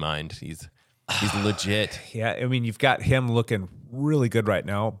keep him in mind. He's legit. yeah, I mean, you've got him looking really good right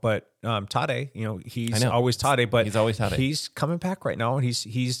now, but Tade, he's always Tade, but He's always Tade. He's coming back right now.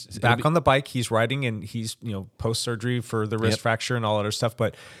 He's back on the bike. He's riding, and he's post surgery for the wrist fracture and all that other stuff.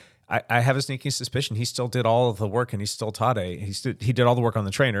 But I have a sneaking suspicion he still did all of the work, and he's still Tade. He did all the work on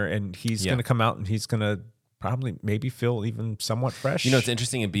the trainer, and he's going to come out and he's going to probably maybe feel even somewhat fresh. It's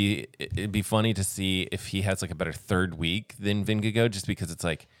interesting. It'd be funny to see if he has like a better third week than Vingegaard, just because it's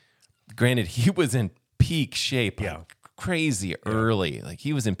like, granted, he was in peak shape, like crazy early. Like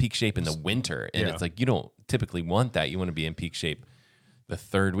he was in peak shape in the winter, and it's like you don't typically want that. You want to be in peak shape the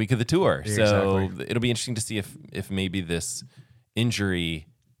third week of the tour. So it'll be interesting to see if maybe this injury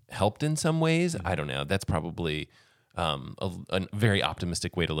helped in some ways. I don't know. That's probably a very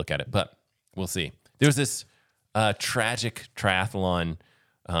optimistic way to look at it, but we'll see. There's this tragic triathlon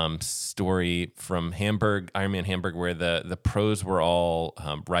story from Hamburg, Ironman Hamburg, where the pros were all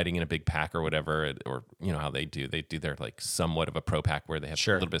riding in a big pack or whatever, or how they do their like somewhat of a pro pack where they have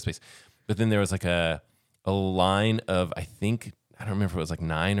a little bit of space. But then there was like a line of, I don't remember if it was like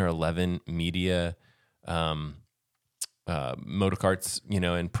 9 or 11 media motorcarts,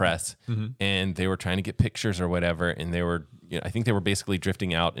 and press, and they were trying to get pictures or whatever, and they were, I think they were basically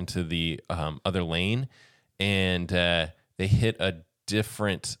drifting out into the other lane, and they hit a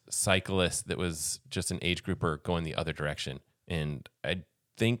different cyclist that was just an age grouper going the other direction, and I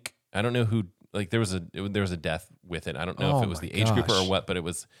don't know who, like there was a death with it. I don't know if it was the age grouper or what, but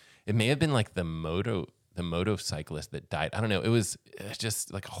it may have been like the motorcyclist that died. I don't know. It was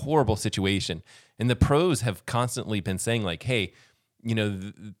just like a horrible situation. And the pros have constantly been saying like, hey, you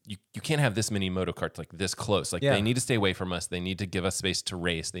can't have this many motocarts like this close. Like they need to stay away from us. They need to give us space to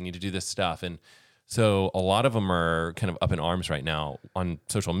race. They need to do this stuff. And so a lot of them are kind of up in arms right now on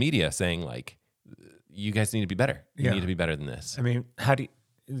social media saying like, you guys need to be better. You need to be better than this. I mean,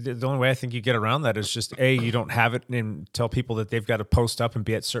 the only way I think you get around that is just you don't have it and tell people that they've got to post up and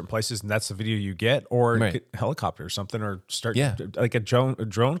be at certain places, and that's the video you get, or get a helicopter or something, or start like a drone. A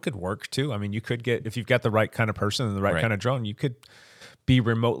drone could work too. I mean, you could get, if you've got the right kind of person and the right kind of drone, you could be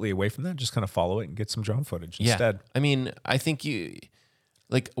remotely away from that, just kind of follow it and get some drone footage instead. I mean, I think you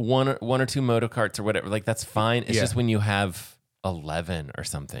like one or two motocarts or whatever, like that's fine. It's just when you have 11 or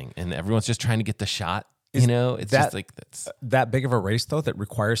something and everyone's just trying to get the shot. It's just like that's that big of a race though that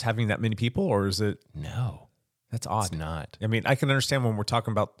requires having that many people, or is it? No, that's odd. It's not. I mean, I can understand when we're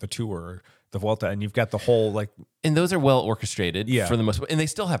talking about the Tour, the Vuelta, and you've got the whole like, and those are well orchestrated for the most part, and they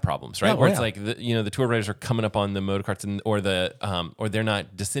still have problems, right? Where it's like the Tour riders are coming up on the motorcarts or they're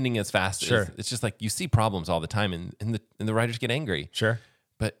not descending as fast. Sure, it's just like you see problems all the time, and the riders get angry. Sure,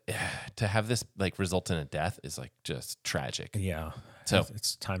 but to have this like result in a death is like just tragic. Yeah, so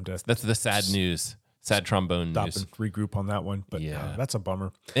it's time to. That's the sad news. Sad trombone stop news. And regroup on that one, but that's a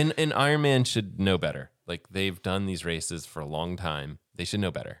bummer. And Ironman should know better. Like they've done these races for a long time. They should know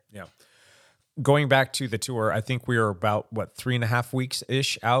better. Yeah. Going back to the Tour, I think we are about 3.5 weeks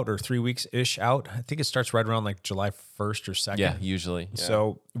ish out, or 3 weeks ish out. I think it starts right around like July 1st or 2nd. Yeah, usually. Yeah.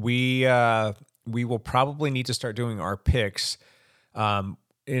 So we will probably need to start doing our picks.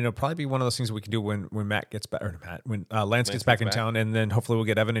 It'll probably be one of those things we can do when Matt gets back, or Matt, when Lance gets back in town, and then hopefully we'll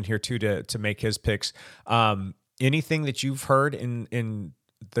get Evan in here too to make his picks. Anything that you've heard in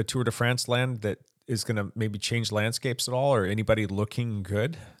the Tour de France land that is going to maybe change landscapes at all, or anybody looking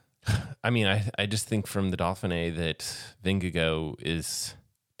good? I mean, I just think from the Dauphiné that Vingegaard is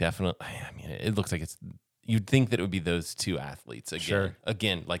definitely. I mean, it looks like you'd think that it would be those two athletes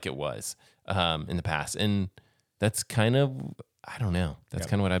again, like it was in the past, and that's kind of. I don't know. That's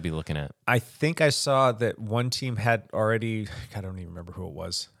kind of what I'd be looking at. I think I saw that one team had already, I don't even remember who it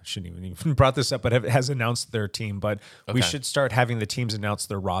was. I shouldn't even brought this up, but has announced their team. But we should start having the teams announce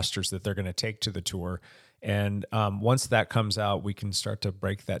their rosters that they're going to take to the Tour. And once that comes out, we can start to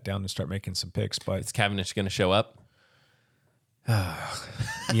break that down and start making some picks. But is Cavendish going to show up?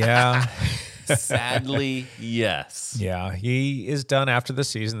 Yeah. Sadly, yes. Yeah, he is done after the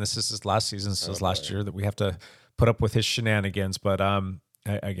season. This is his last season. This is last year that we have to put up with his shenanigans, but I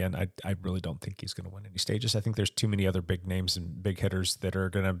really don't think he's going to win any stages. I think there's too many other big names and big hitters that are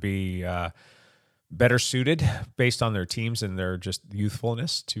going to be better suited based on their teams and their just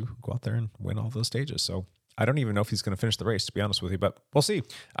youthfulness to go out there and win all those stages. So I don't even know if he's going to finish the race, to be honest with you, but we'll see.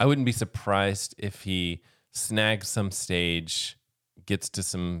 I wouldn't be surprised if he snags some stage, gets to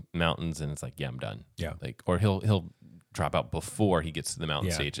some mountains, and it's like, yeah, I'm done. Yeah. Like, or he'll drop out before he gets to the mountain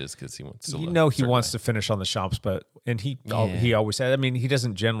Yeah. stages because he wants to. He wants to finish on the Champs, and he always said. I mean, he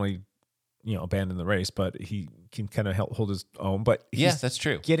doesn't generally, abandon the race, but he can kind of hold his own. But he's that's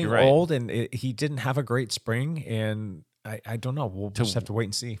true. Getting You're right. old, and he didn't have a great spring, and I don't know. We'll just have to wait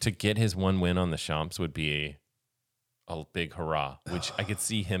and see. To get his one win on the Champs would be a big hurrah, which I could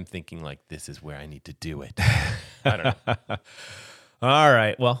see him thinking like, this is where I need to do it. I don't know. All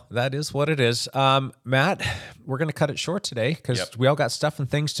right. Well, that is what it is. Matt, we're going to cut it short today because we all got stuff and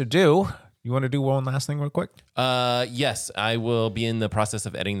things to do. You want to do one last thing real quick? Yes, I will be in the process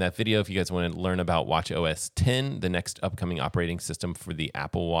of editing that video. If you guys want to learn about watchOS 10, the next upcoming operating system for the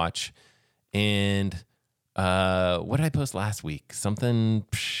Apple Watch. And what did I post last week? Something,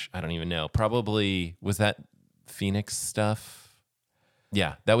 I don't even know. Probably, was that Phoenix stuff?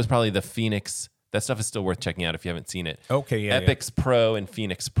 Yeah, that was probably the Phoenix. That stuff is still worth checking out if you haven't seen it. Okay, yeah. Epix Pro and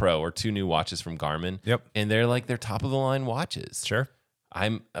Phoenix Pro are two new watches from Garmin. Yep. And they're like, they're top of the line watches. Sure.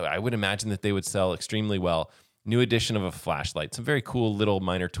 I would imagine that they would sell extremely well. New addition of a flashlight, some very cool little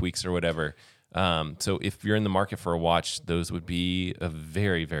minor tweaks or whatever. So if you're in the market for a watch, those would be a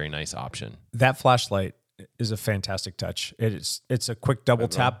very, very nice option. That flashlight is a fantastic touch. It's a quick double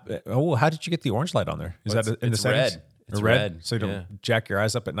tap. Oh, how did you get the orange light on there? Is that in the settings? Red. It's red, so you don't jack your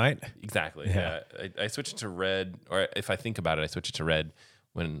eyes up at night. Exactly. Yeah. I switch it to red, or if I think about it, I switch it to red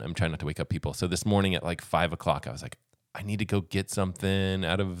when I'm trying not to wake up people. So this morning at like 5 o'clock, I was like, I need to go get something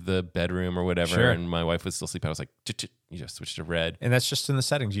out of the bedroom or whatever. Sure. And my wife was still sleeping. I was like, you just switch to red. And that's just in the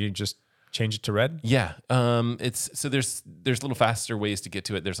settings. You just change it to red. Yeah. There's little faster ways to get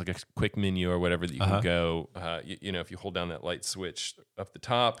to it. There's like a quick menu or whatever that you can go. If you hold down that light switch up the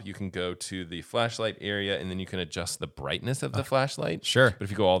top, you can go to the flashlight area, and then you can adjust the brightness of the flashlight. Sure. But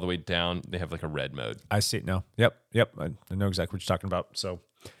if you go all the way down, they have like a red mode. I see it now. Yep. I know exactly what you're talking about. So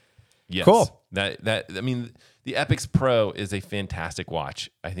yes. Cool. The Epix Pro is a fantastic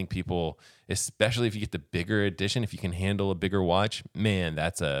watch. I think people, especially if you get the bigger edition, if you can handle a bigger watch, man,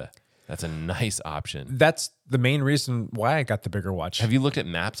 that's a nice option. That's the main reason why I got the bigger watch. Have you looked at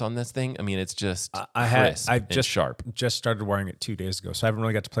maps on this thing? I mean, it's just I've just sharp. Just started wearing it 2 days ago, so I haven't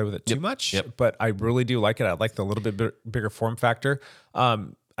really got to play with it too much. Yep. But I really do like it. I like the little bit bigger form factor.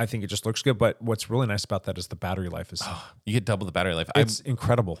 I think it just looks good. But what's really nice about that is the battery life is You get double the battery life. it's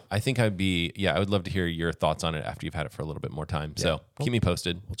incredible. I think I would love to hear your thoughts on it after you've had it for a little bit more time. So keep me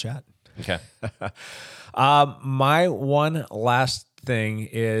posted. We'll chat. Okay. My one last thing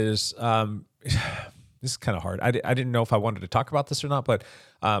is this is kind of hard. I didn't know if I wanted to talk about this or not, but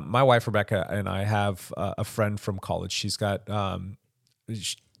my wife Rebecca and I have a friend from college. She's got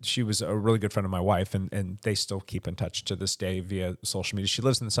she was a really good friend of my wife, and they still keep in touch to this day via social media. She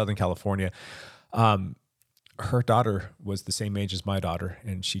lives in Southern California. Her daughter was the same age as my daughter,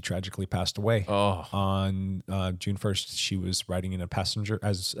 and she tragically passed away on June 1st. She was riding in a passenger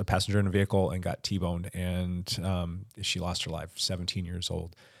in a vehicle and got T-boned, and she lost her life, 17 years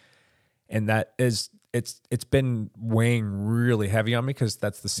old. And that is, it's been weighing really heavy on me because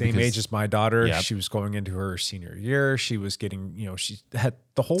that's the same age as my daughter. Yep. She was going into her senior year. She was getting, she had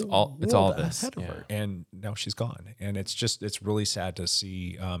the whole it's all this ahead of her, and now she's gone. And it's really sad to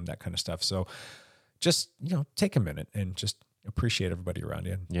see that kind of stuff. So just, take a minute and just appreciate everybody around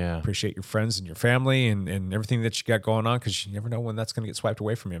you. Yeah. Appreciate your friends and your family and everything that you got going on, because you never know when that's going to get swiped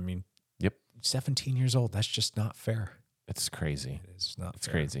away from you. I mean, 17 years old, that's just not fair. It's crazy. It's not It's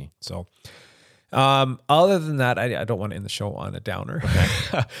fair. crazy. So, other than that, I don't want to end the show on a downer,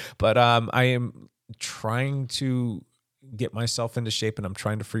 but I am trying to get myself into shape, and I'm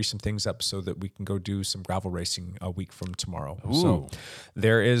trying to free some things up so that we can go do some gravel racing a week from tomorrow. Ooh. So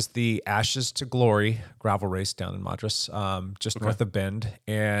there is the Ashes to Glory gravel race down in Madras, just north of Bend,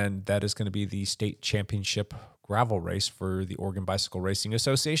 and that is going to be the state championship gravel race for the Oregon Bicycle Racing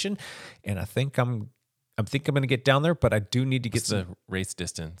Association. And I think I'm going to get down there, but I do need to get the race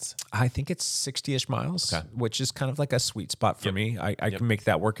distance. I think it's 60-ish miles, Okay. which is kind of like a sweet spot for me. I Yep. can make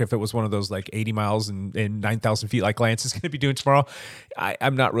that work if it was one of those like 80 miles and 9,000 feet like Lance is going to be doing tomorrow.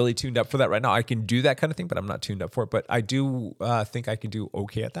 I'm not really tuned up for that right now. I can do that kind of thing, but I'm not tuned up for it. But I do think I can do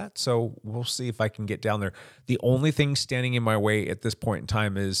okay at that. So we'll see if I can get down there. The only thing standing in my way at this point in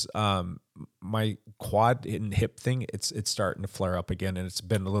time is my quad and hip thing. It's starting to flare up again, and it's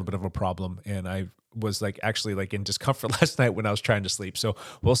been a little bit of a problem. And I was actually in discomfort last night when I was trying to sleep. So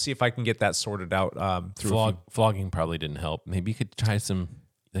we'll see if I can get that sorted out through. Flogging probably didn't help. Maybe you could try some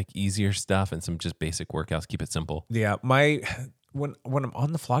like easier stuff and some just basic workouts. Keep it simple. Yeah, when I'm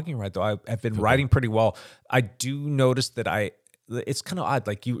on the flogging ride though, I've been riding pretty well. I do notice that it's kind of odd.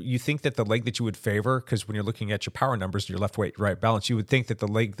 Like you think that the leg that you would favor, because when you're looking at your power numbers, your left weight, right balance, you would think that the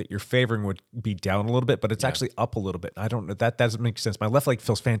leg that you're favoring would be down a little bit, but it's actually up a little bit. I don't know. That doesn't make sense. My left leg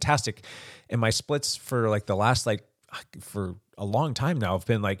feels fantastic. And my splits for like the last, for a long time now have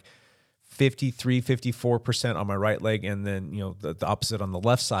been like 53, 54% on my right leg. And then, the opposite on the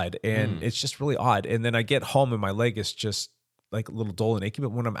left side. And it's just really odd. And then I get home and my leg is just like a little dull and achy,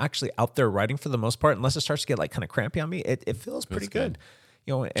 but when I'm actually out there riding for the most part, unless it starts to get like kind of crampy on me, it feels pretty good.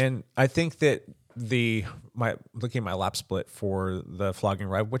 And I think that looking at my lap split for the flogging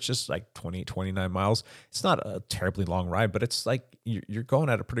ride, which is like 29 miles, it's not a terribly long ride, but it's like you're going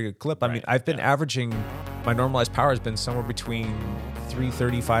at a pretty good clip. I mean, I've been averaging, my normalized power has been somewhere between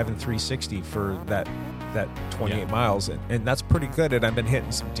 335 and 360 for that 28 miles. And that's pretty good. And I've been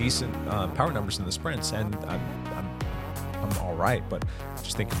hitting some decent power numbers in the sprints, and I'm all right, but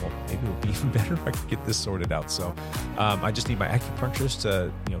just thinking, well, maybe it would be even better if I could get this sorted out. So I just need my acupuncturist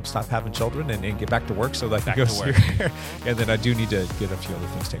to stop having children and get back to work so that I can go see her. And then I do need to get a few other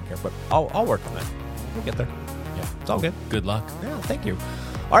things taken care of, but I'll work on that. We'll get there. Yeah, it's all good. Good luck. Yeah, thank you.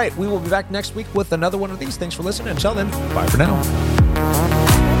 All right, we will be back next week with another one of these. Thanks for listening. Until then, bye for now.